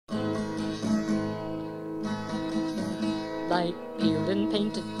like peeled and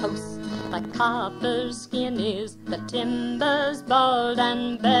painted posts, like copper's skin is the timbers bald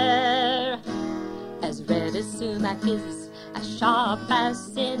and bare. As red as sumac is, as sharp as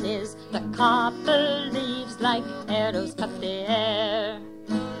sin is, the copper leaves like arrows cut the air.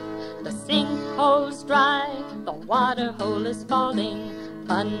 The sinkhole's dry, the water hole is falling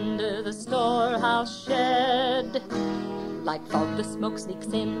under the storehouse shed. Like fog the smoke sneaks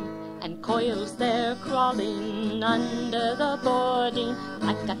in, and coils there crawling under the boarding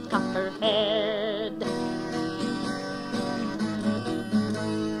like a copperhead.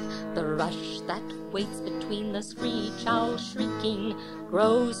 The rush that waits between the screech owl shrieking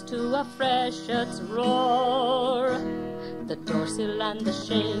grows to a freshet's roar. The doorsill and the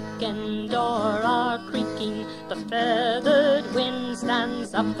shaken door are creaking, the feathered wind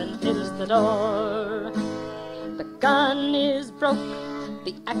stands up and fills the door. The gun is broke,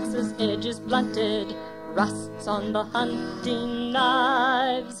 the axe's edge is blunted, rusts on the hunting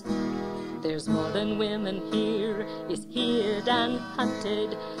knives. There's more than women here, is hid and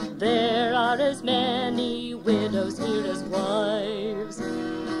hunted. There are as many widows here as wives.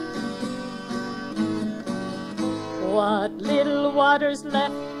 What little water's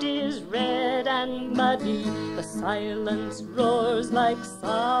left is red and muddy, the silence roars like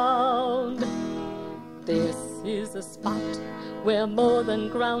sound. This is a spot where more than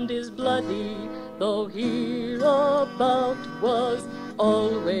ground is bloody, though hereabout was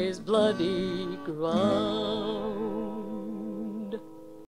always bloody ground.